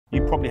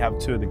You probably have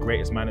two of the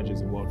greatest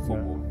managers in world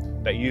football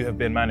that you have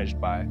been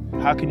managed by.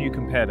 How can you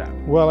compare that?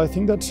 Well, I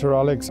think that Sir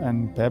Alex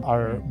and Pep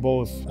are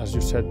both, as you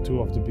said,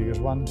 two of the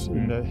biggest ones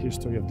in the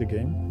history of the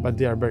game, but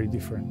they are very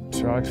different.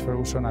 Sir Alex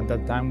Ferguson, at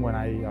that time when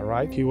I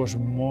arrived, he was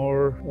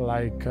more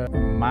like a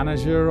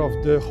manager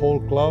of the whole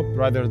club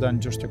rather than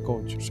just a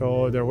coach.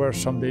 So there were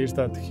some days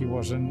that he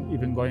wasn't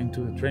even going to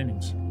the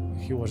trainings.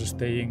 He was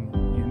staying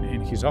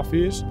in his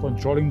office,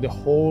 controlling the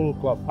whole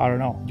club. I don't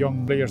know,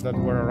 young players that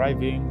were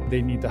arriving,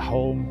 they need a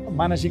home,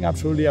 managing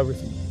absolutely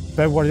everything.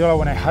 Pep Guardiola,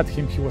 when I had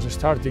him, he was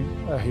starting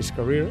his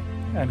career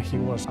and he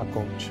was a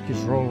coach. His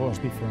role was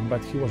different,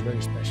 but he was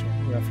very special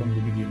from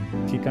the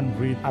beginning. He can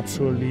read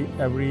absolutely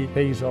every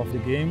phase of the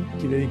game.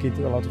 He dedicated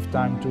a lot of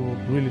time to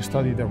really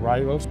study the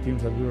rivals,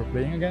 teams that we were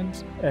playing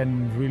against,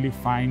 and really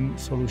find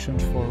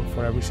solutions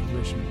for every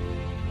situation.